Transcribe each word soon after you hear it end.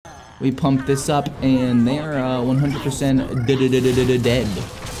We pump this up, and they are 100% dead.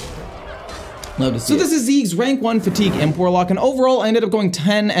 Love to see. So this is Zeke's rank 1 Fatigue Imp Warlock, and overall I ended up going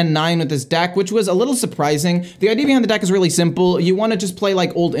 10 and 9 with this deck, which was a little surprising. The idea behind the deck is really simple. You want to just play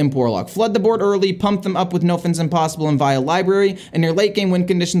like old Imp Warlock. Flood the board early, pump them up with No Fins Impossible and Via Library, and your late game win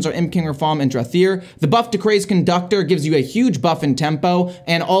conditions are Imp King Rafam and Drathir. The buff to Craze Conductor gives you a huge buff in tempo,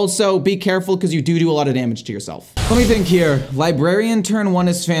 and also be careful because you do a lot of damage to yourself. Let me think here. Librarian turn 1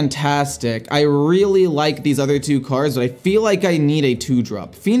 is fantastic. I really like these other 2 cards, but I feel like I need a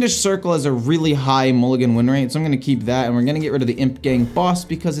 2-drop. Fiendish Circle has a really high mulligan win rate, so I'm gonna keep that, and we're gonna get rid of the Imp Gang boss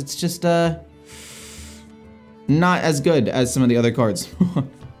because it's just not as good as some of the other cards. But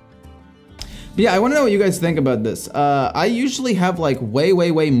yeah, I want to know what you guys think about this. I usually have like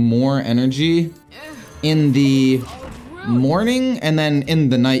way more energy in the morning and then in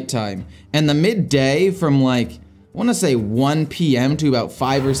the nighttime, and the midday from like, I want to say 1 p.m. to about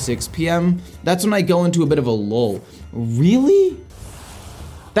 5 or 6 p.m. That's when I go into a bit of a lull. Really?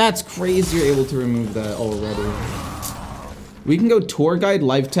 That's crazy you're able to remove that already. We can go Tour Guide,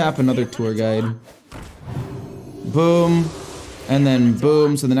 Life Tap, another Tour Guide. Boom. And then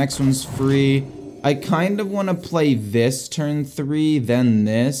boom, so the next one's free. I kind of want to play this turn 3, then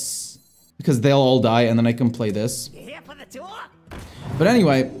this. Because they'll all die, and then I can play this. But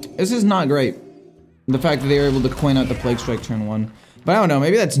anyway, this is not great. The fact that they were able to coin out the Plague Strike turn 1. But I don't know,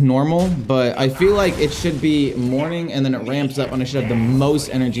 maybe that's normal, but I feel like it should be morning and then it ramps up and I should have the most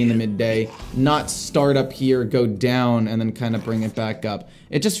energy in the midday, not start up here, go down, and then kind of bring it back up.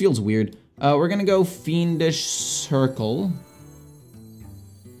 It just feels weird. We're gonna go Fiendish Circle.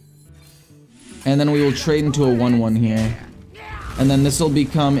 And then we will trade into a 1/1 here. And then this will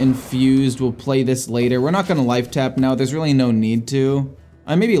become infused, we'll play this later. We're not gonna life tap now, there's really no need to.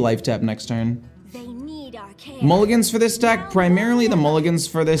 Maybe life tap next turn. Mulligans for this deck, primarily the mulligans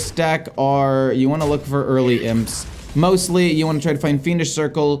for this deck are, you want to look for early imps. Mostly, you want to try to find Fiendish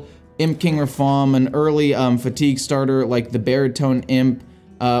Circle, Imp King Rafam, an early fatigue starter like the Baritone Imp,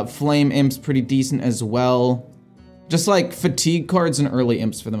 Flame Imp's pretty decent as well. Just like fatigue cards and early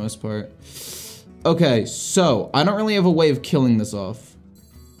imps for the most part. Okay, so, I don't really have a way of killing this off.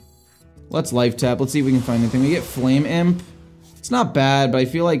 Let's life tap, let's see if we can find anything. We get Flame Imp. It's not bad, but I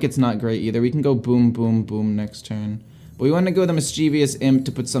feel like it's not great either. We can go boom, boom, boom next turn. But we want to go the Mischievous Imp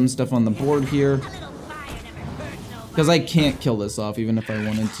to put some stuff on the board here. Because I can't kill this off, even if I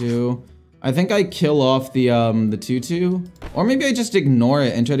wanted to. I think I kill off the 2/2. Or maybe I just ignore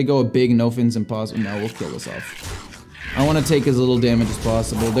it and try to go a big No Fins Impossible. No, we'll kill this off. I want to take as little damage as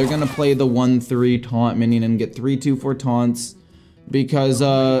possible. They're going to play the 1/3 taunt minion and get 3/2 for taunts. Because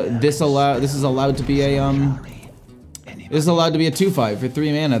this is allowed to be a... This is allowed to be a 2/5 for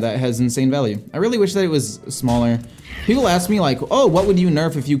 3 mana that has insane value. I really wish that it was smaller. People ask me like, oh, what would you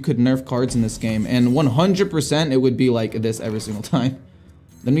nerf if you could nerf cards in this game? And 100% it would be like this every single time.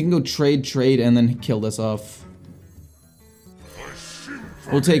 Then we can go trade, and then kill this off.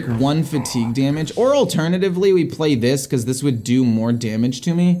 We'll take 1 fatigue damage, or alternatively we play this because this would do more damage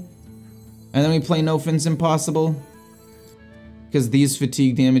to me. And then we play No Fins Impossible. Because these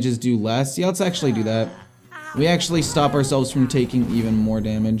fatigue damages do less. Yeah, let's actually do that. We actually stop ourselves from taking even more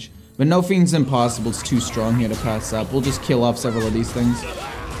damage. But No Fins Impossible is too strong here to pass up. We'll just kill off several of these things.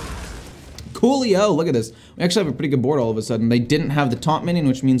 Coolio! Look at this. We actually have a pretty good board all of a sudden. They didn't have the taunt minion,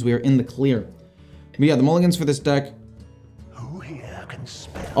 which means we are in the clear. But yeah, the mulligans for this deck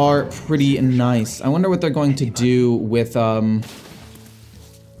are pretty nice. I wonder what they're going to do with,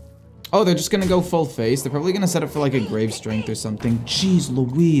 Oh, they're just gonna go full face. They're probably gonna set up for like a Grave Strength or something. Jeez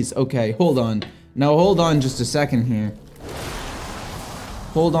Louise. Okay, hold on. Now hold on just a second here.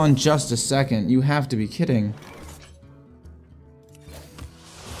 Hold on just a second. You have to be kidding.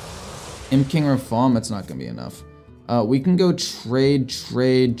 Imp King Rafam, that's not gonna be enough. We can go trade.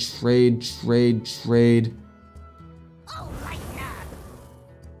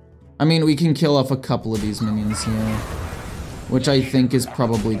 I mean, we can kill off a couple of these minions here, which I think is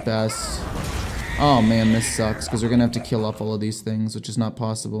probably best. Oh man, this sucks, because we're gonna have to kill off all of these things, which is not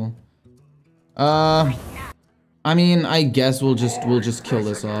possible. I mean, I guess we'll just kill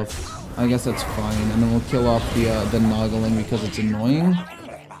this off. I guess that's fine, and then we'll kill off the Noggling because it's annoying.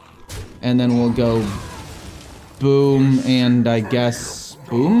 And then we'll go boom, and I guess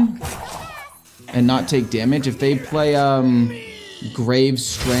boom? And not take damage. If they play, Grave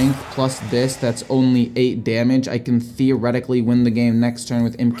Strength plus this, that's only 8 damage. I can theoretically win the game next turn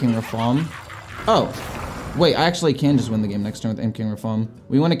with Imp King Rafam. Oh. Wait, I actually can just win the game next turn with Imp King Rafam.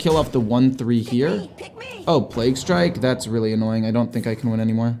 We want to kill off the 1/3 here. Oh, Plague Strike? That's really annoying. I don't think I can win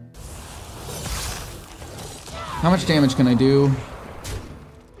anymore. How much damage can I do?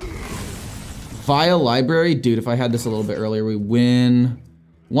 Via library, dude, if I had this a little bit earlier, we win.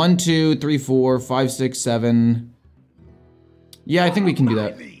 1, 2, 3, 4, 5, 6, 7. Yeah, I think we can do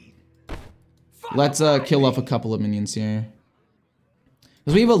that. Let's kill off a couple of minions here.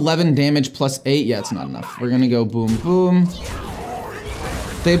 Because we have 11 damage plus 8. Yeah, it's not enough. We're gonna go boom, boom.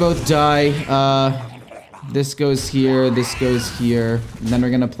 They both die. This goes here, this goes here. And then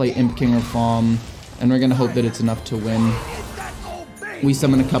we're gonna play Imp King or Falm. And we're gonna hope that it's enough to win. We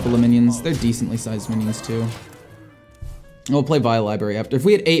summon a couple of minions. They're decently sized minions too. We'll play Vile Library after. If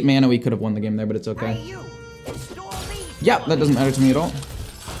we had 8 mana, we could have won the game there, but it's okay. Yeah, that doesn't matter to me at all.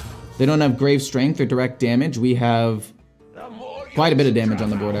 They don't have Grave Strength or direct damage. We have quite a bit of damage on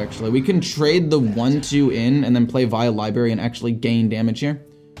the board, actually. We can trade the 1-2 in and then play Vile Library and actually gain damage here.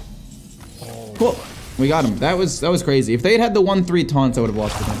 Cool. We got him. That was crazy. If they had the 1-3 taunts, I would have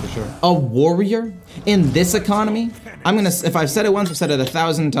lost the game for sure. A warrior in this economy? If I've said it once, I've said it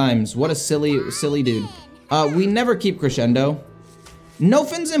 1,000 times. What a silly dude. We never keep Crescendo. No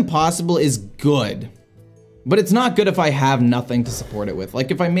Fins Impossible is good, but it's not good if I have nothing to support it with.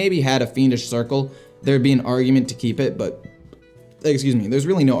 Like if I maybe had a Fiendish Circle, there'd be an argument to keep it, but excuse me, there's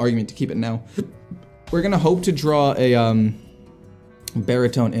really no argument to keep it now. We're gonna hope to draw a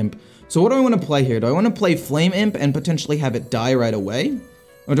Baritone Imp. So what do I want to play here? Do I want to play Flame Imp and potentially have it die right away?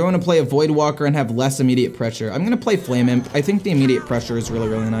 Or do I want to play a Voidwalker and have less immediate pressure? I'm gonna play Flame Imp. I think the immediate pressure is really,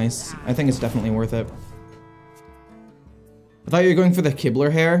 really nice. I think it's definitely worth it. I thought you were going for the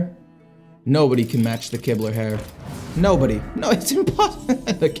Kibler hair. Nobody can match the Kibler hair. Nobody. No, it's impossible.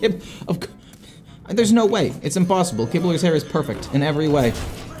 There's no way. It's impossible. Kibler's hair is perfect in every way.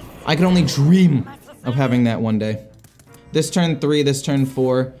 I can only dream of having that one day. This turn 3, this turn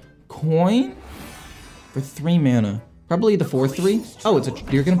 4. Coin? For 3 mana. Probably the 4-3. Oh,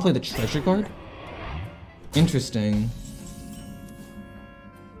 you're gonna play the treasure card? Interesting.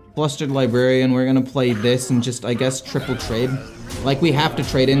 Flustered Librarian, we're gonna play this and just, I guess, triple trade. Like, we have to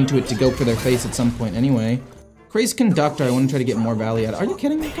trade into it to go for their face at some point anyway. Crazed Conductor, I want to try to get more value out of. Are you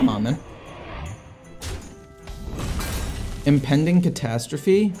kidding me? Come on, man. Impending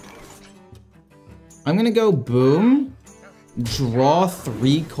Catastrophe. I'm gonna go boom. Draw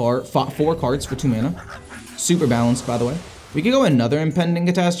 4 cards for 2 mana. Super balanced, by the way. We could go another Impending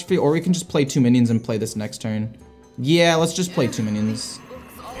Catastrophe, or we can just play 2 minions and play this next turn. Yeah, let's just play 2 minions.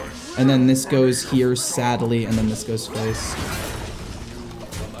 And then this goes here, sadly, and then this goes face.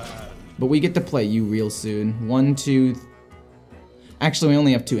 But we get to play you real soon. 1, 2... Actually, we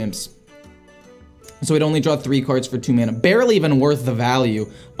only have 2 imps. So we'd only draw 3 cards for 2 mana. Barely even worth the value.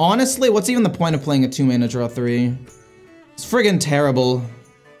 Honestly, what's even the point of playing a 2 mana draw 3? It's friggin' terrible.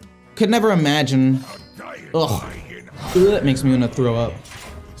 Could never imagine. Ugh. It makes me wanna throw up.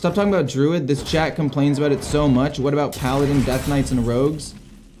 Stop talking about Druid. This chat complains about it so much. What about Paladin, Death Knights, and Rogues?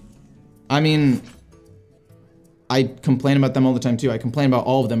 I mean, I complain about them all the time too. I complain about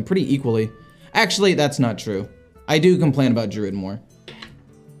all of them pretty equally. Actually, that's not true. I do complain about Druid more.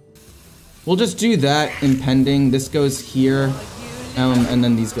 We'll just do that impending. This goes here, and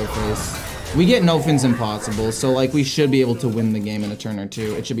then these go face. We get No Fins Impossible, so like we should be able to win the game in a turn or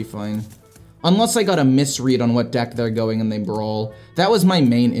 2. It should be fine. Unless I got a misread on what deck they're going and they brawl. That was my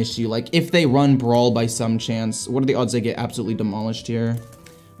main issue. Like if they run brawl by some chance, what are the odds they get absolutely demolished here?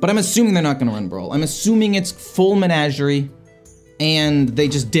 But I'm assuming they're not gonna run brawl. I'm assuming it's full menagerie, and they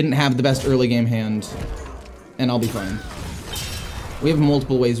just didn't have the best early game hand, and I'll be fine. We have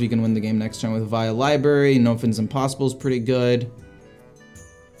multiple ways we can win the game next turn with Via Library. No Fins Impossible is pretty good.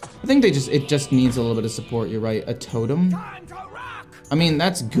 I think it just needs a little bit of support. You're right. A totem. I mean,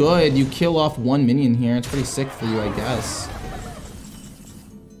 that's good. You kill off 1 minion here. It's pretty sick for you, I guess.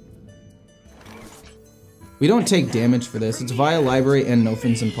 We don't take damage for this. It's Via Library and No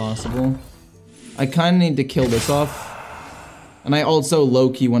Fins Impossible. I kind of need to kill this off. And I also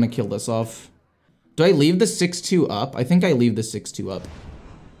low-key want to kill this off. Do I leave the 6-2 up? I think I leave the 6-2 up.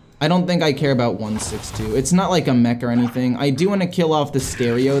 I don't think I care about 1-6-2. It's not like a mech or anything. I do want to kill off the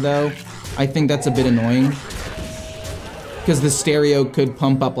stereo, though. I think that's a bit annoying. Because the stereo could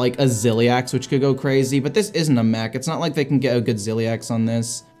pump up like a Zilliax, which could go crazy. But this isn't a mech. It's not like they can get a good Zilliax on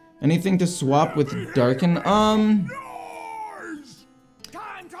this. Anything to swap with Darken?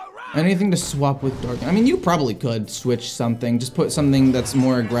 Anything to swap with Darken? I mean, you probably could switch something. Just put something that's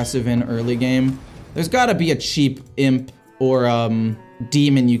more aggressive in early game. There's gotta be a cheap imp or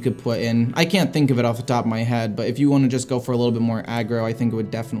demon you could put in. I can't think of it off the top of my head, but if you want to just go for a little bit more aggro, I think it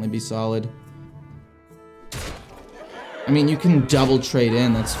would definitely be solid. I mean, you can double trade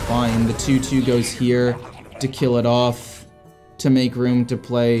in, that's fine. The 2-2 goes here to kill it off, to make room to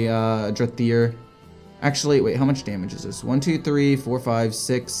play Drathir. Actually, wait, how much damage is this? 1, 2, 3, 4, 5,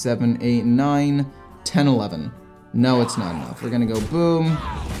 6, 7, 8, 9, 10, 11. No, it's not enough. We're gonna go boom.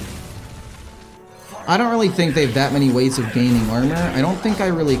 I don't really think they have that many ways of gaining armor. I don't think I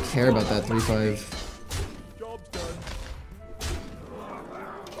really care about that 3-5.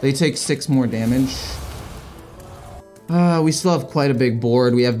 They take 6 more damage. We still have quite a big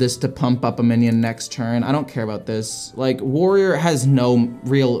board. We have this to pump up a minion next turn. I don't care about this. Like, Warrior has no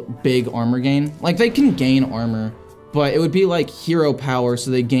real big armor gain. Like, they can gain armor, but it would be like hero power,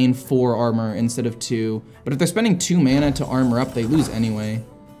 so they gain 4 armor instead of 2. But if they're spending 2 mana to armor up, they lose anyway.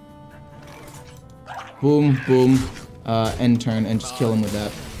 Boom, boom, end turn, and just kill him with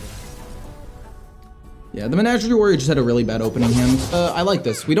that. Yeah, the Menagerie Warrior just had a really bad opening hand. I like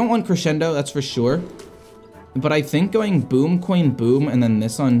this. We don't want Crescendo, that's for sure. But I think going boom, coin, boom, and then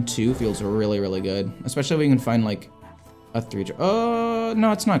this on 2 feels really, really good. Especially if we can find, like, a 3 drop.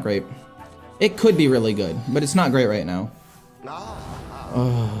 No, it's not great. It could be really good, but it's not great right now.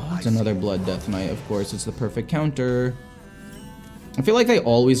 Oh, it's another Blood Death Knight, of course. It's the perfect counter. I feel like they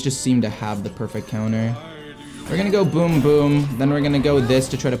always just seem to have the perfect counter. We're gonna go boom, boom. Then we're gonna go this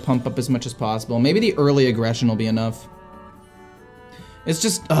to try to pump up as much as possible. Maybe the early aggression will be enough. It's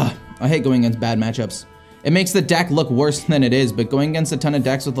just, I hate going against bad matchups. It makes the deck look worse than it is, but going against a ton of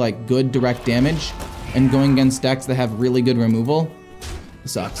decks with like good direct damage and going against decks that have really good removal, it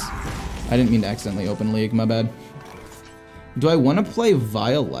sucks. I didn't mean to accidentally open League, my bad. Do I want to play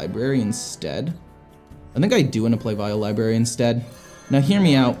Vile Library instead? I think I do want to play Vile Library instead. Now hear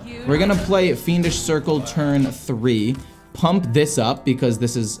me out. We're gonna play Fiendish Circle turn 3, pump this up because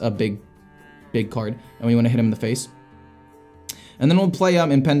this is a big card and we want to hit him in the face. And then we'll play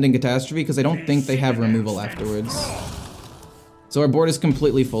Impending Catastrophe because I don't think they have removal afterwards. So our board is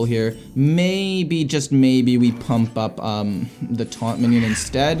completely full here. Maybe, just maybe, we pump up the Taunt minion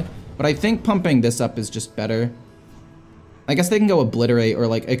instead. But I think pumping this up is just better. I guess they can go Obliterate or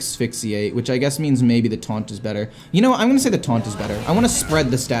like Asphyxiate, which I guess means maybe the Taunt is better. You know what? I'm going to say the Taunt is better. I want to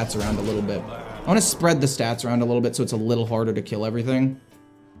spread the stats around a little bit. I want to spread the stats around a little bit so it's a little harder to kill everything.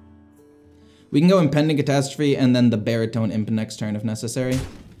 We can go Impending Catastrophe and then the Baritone Imp next turn if necessary.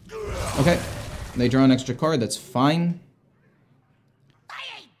 Okay. They draw an extra card, that's fine.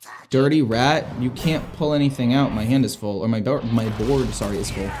 Dirty Rat, you can't pull anything out. My hand is full, or my board, sorry,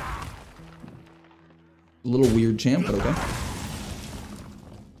 is full. A little weird champ, but okay.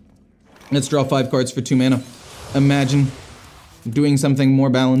 Let's draw 5 cards for 2 mana. Imagine doing something more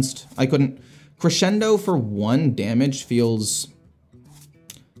balanced. I couldn't. Crescendo for 1 damage feels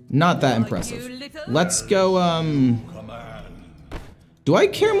not that impressive. Let's go, do I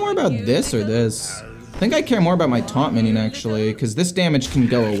care more about this or this? I think I care more about my Taunt minion, actually, because this damage can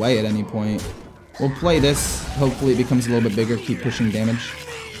go away at any point. We'll play this. Hopefully it becomes a little bit bigger, keep pushing damage.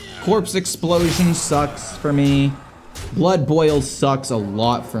 Corpse Explosion sucks for me. Blood Boil sucks a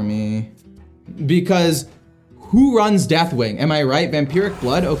lot for me. Because who runs Deathwing? Am I right? Vampiric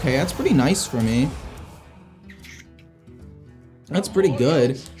Blood? Okay, that's pretty nice for me. That's pretty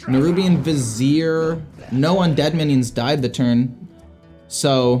good. Nerubian Vizier. No undead minions died the turn.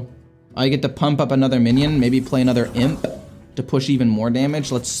 So I get to pump up another minion, maybe play another imp to push even more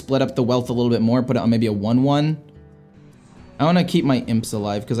damage. Let's split up the wealth a little bit more, put it on maybe a 1/1. I want to keep my imps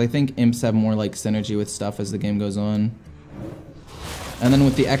alive because I think imps have more like synergy with stuff as the game goes on. And then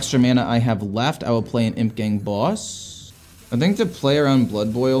with the extra mana I have left, I will play an Imp Gang boss. I think to play around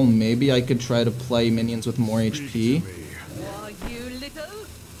Blood Boil, maybe I could try to play minions with more HP.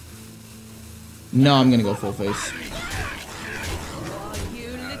 No, I'm gonna go full face.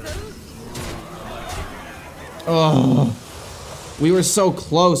 Oh, we were so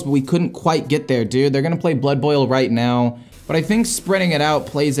close, but we couldn't quite get there, dude. They're gonna play Blood Boil right now, but I think spreading it out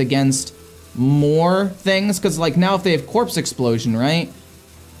plays against more things, because like now if they have Corpse Explosion, right?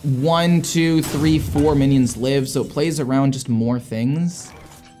 1, 2, 3, 4 minions live, so it plays around just more things.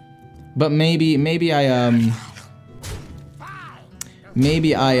 But maybe I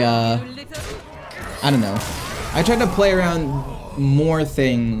don't know. I tried to play around more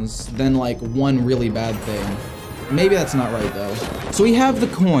things than like one really bad thing. Maybe that's not right though. So we have the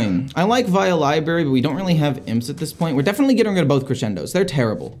coin. I like Vile Library, but we don't really have imps at this point. We're definitely getting rid of both Crescendos. They're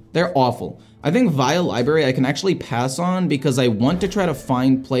terrible. They're awful. I think Vile Library I can actually pass on because I want to try to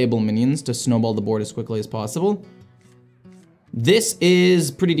find playable minions to snowball the board as quickly as possible. This is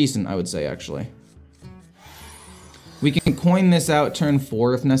pretty decent, I would say, actually. We can coin this out turn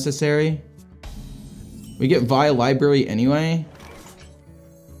 4 if necessary. We get Vile Library anyway.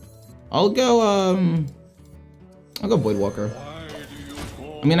 I'll go Voidwalker.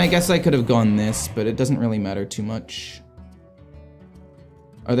 I mean, I guess I could have gone this, but it doesn't really matter too much.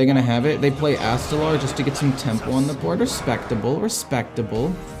 Are they gonna have it? They play Astalar just to get some tempo on the board. Respectable,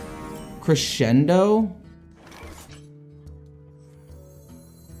 respectable. Crescendo.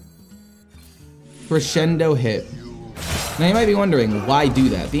 Crescendo hit. Now you might be wondering, why do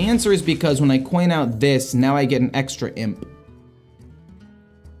that? The answer is because when I coin out this, now I get an extra imp.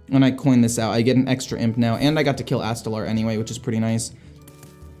 When I coin this out, I get an extra imp now, and I got to kill Astalar anyway, which is pretty nice.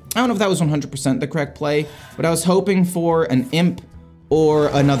 I don't know if that was 100% the correct play, but I was hoping for an imp or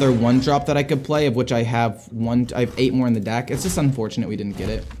another 1-drop that I could play, of which I have 8 more in the deck. It's just unfortunate we didn't get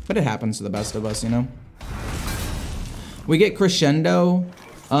it, but it happens to the best of us, you know? We get Crescendo.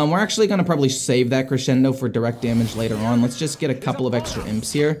 We're actually gonna probably save that Crescendo for direct damage later on. Let's just get a couple of extra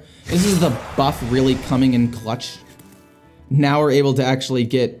imps here. This is the buff really coming in clutch. Now we're able to actually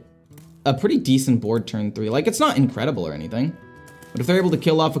get a pretty decent board turn 3. Like, it's not incredible or anything, but if they're able to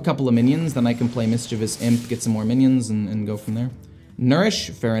kill off a couple of minions, then I can play Mischievous Imp, get some more minions, and go from there. Nourish,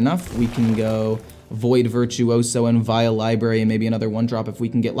 fair enough. We can go Void Virtuoso and Vile Library, and maybe another 1-drop if we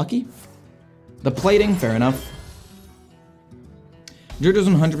can get lucky. The Plating, fair enough. Jojo's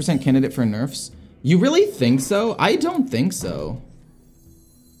 100% candidate for nerfs. You really think so? I don't think so.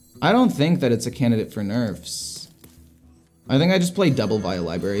 I don't think that it's a candidate for nerfs. I think I just play double Vile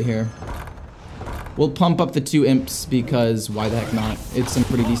Library here. We'll pump up the 2 imps because why the heck not? It's some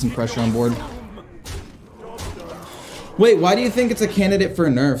pretty decent pressure on board. Wait, why do you think it's a candidate for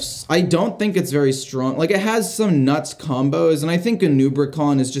nerfs? I don't think it's very strong. Like, it has some nuts combos, and I think a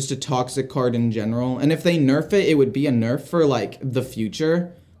Nubricon is just a toxic card in general. And if they nerf it, it would be a nerf for, like, the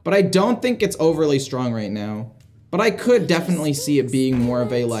future. But I don't think it's overly strong right now. But I could definitely see it being more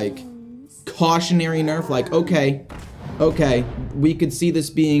of a, like, cautionary nerf. Like, okay, we could see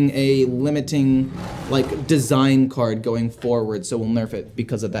this being a limiting, like, design card going forward, so we'll nerf it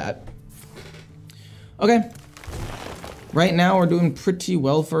because of that. Okay. Right now, we're doing pretty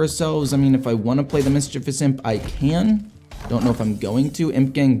well for ourselves. I mean, if I want to play the Mischievous Imp, I can. Don't know if I'm going to.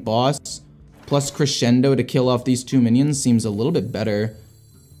 Imp Gang Boss plus Crescendo to kill off these 2 minions seems a little bit better.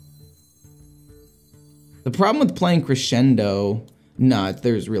 The problem with playing Crescendo... Nah,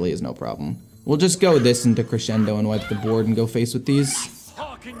 there really is no problem. We'll just go this into Crescendo and wipe the board and go face with these.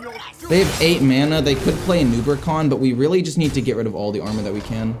 They have 8 mana. They could play a Nubricon, but we really just need to get rid of all the armor that we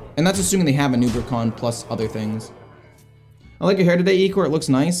can. And that's assuming they have a Nubricon plus other things. I like your hair today, Ecore. It looks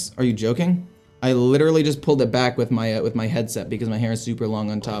nice. Are you joking? I literally just pulled it back with my headset because my hair is super long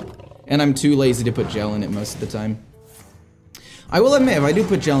on top. And I'm too lazy to put gel in it most of the time. I will admit, if I do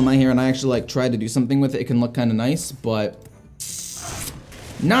put gel in my hair and I actually like try to do something with it, it can look kind of nice, but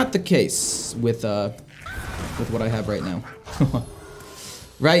not the case with what I have right now.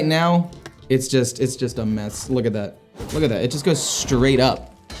 Right now, it's just a mess. Look at that. Look at that. It just goes straight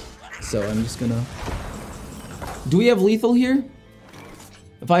up. So I'm just gonna... Do we have lethal here?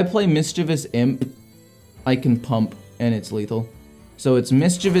 If I play Mischievous Imp, I can pump and it's lethal. So it's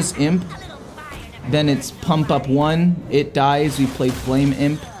Mischievous Imp, then it's pump up 1, it dies, we play Flame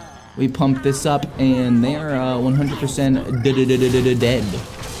Imp, we pump this up, and they are 100% dead.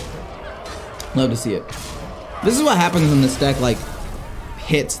 Love to see it. This is what happens when this deck, like,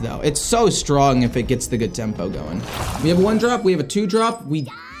 hits, though. It's so strong if it gets the good tempo going. We have a 1-drop, we have a 2-drop, we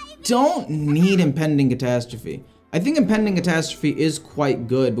don't need Impending Catastrophe. I think Impending Catastrophe is quite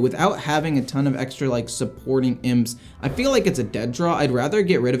good, but without having a ton of extra, like, supporting imps, I feel like it's a dead draw. I'd rather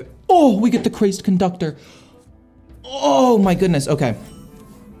get rid of it. Oh, we get the Crazed Conductor. Oh my goodness, okay.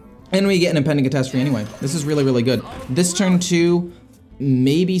 And we get an Impending Catastrophe anyway. This is really, really good. This turn 2,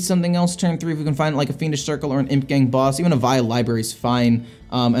 maybe something else turn 3 if we can find like a Fiendish Circle or an Imp Gang Boss. Even a Vile Library is fine.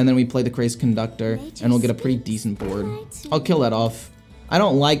 And then we play the Crazed Conductor, and we'll get a pretty decent board. I'll kill that off. I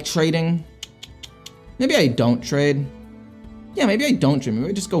don't like trading. Maybe I don't trade. Yeah, maybe I don't trade. Maybe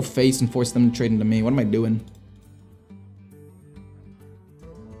I just go face and force them to trade into me. What am I doing?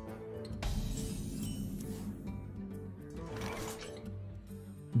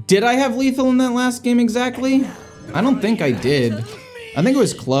 Did I have lethal in that last game exactly? I don't think I did. I think it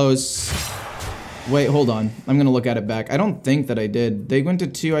was close. Wait, hold on. I'm gonna look at it back. I don't think that I did. They went to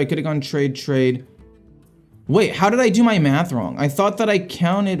 2. I could have gone trade. Wait, how did I do my math wrong? I thought that I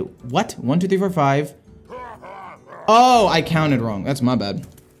counted... What? 1, 2, 3, 4, 5. Oh, I counted wrong. That's my bad.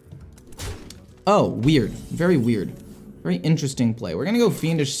 Oh, weird. Very weird. Very interesting play. We're gonna go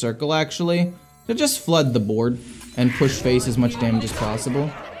Fiendish Circle, actually, to just flood the board and push face as much damage as possible.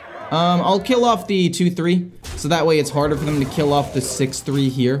 I'll kill off the 2-3, so that way it's harder for them to kill off the 6-3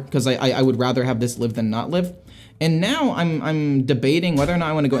 here, because I would rather have this live than not live. And now I'm debating whether or not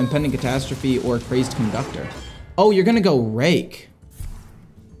I want to go Impending Catastrophe or Crazed Conductor. Oh, you're gonna go Rake.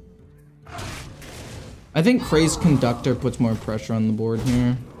 I think Crazed Conductor puts more pressure on the board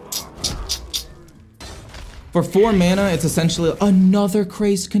here. For 4 mana, it's essentially another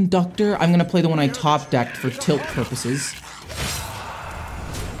Crazed Conductor. I'm gonna play the one I top decked for tilt purposes.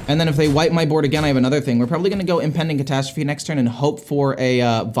 And then if they wipe my board again, I have another thing. We're probably gonna go Impending Catastrophe next turn and hope for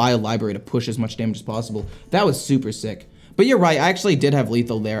a Vile Library to push as much damage as possible. That was super sick. But you're right, I actually did have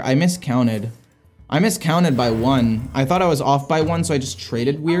lethal there. I miscounted. I miscounted by 1. I thought I was off by 1, so I just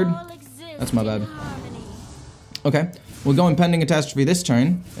traded weird. That's my bad. Okay, we'll go Impending Catastrophe this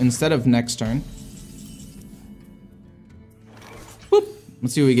turn instead of next turn. Whoop.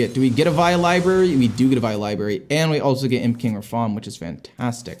 Let's see what we get. Do we get a Vile Library? We do get a Vile Library. And we also get Imp King or Fawn, which is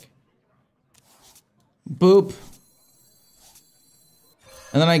fantastic. Boop.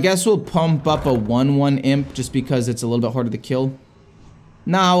 And then I guess we'll pump up a 1/1 Imp just because it's a little bit harder to kill.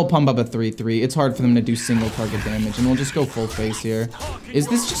 Nah, we'll pump up a 3/3. It's hard for them to do single target damage, and we'll just go full face here. Is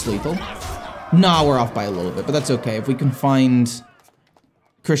this just lethal? Nah, we're off by a little bit, but that's okay. If we can find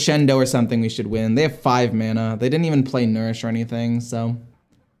Crescendo or something, we should win. They have 5 mana. They didn't even play Nourish or anything, so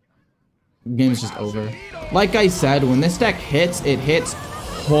the game's just over. Like I said, when this deck hits, it hits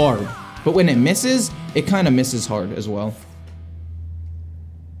hard. But when it misses, it kind of misses hard as well.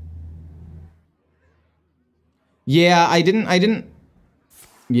 Yeah, I didn't.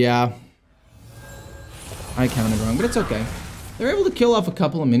 Yeah. I counted wrong, but it's okay. They're able to kill off a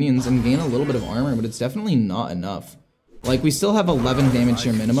couple of minions and gain a little bit of armor, but it's definitely not enough. Like, we still have 11 damage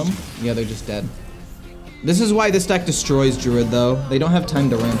here minimum. Yeah, they're just dead. This is why this deck destroys Druid, though. They don't have time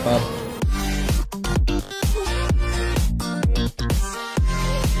to ramp up.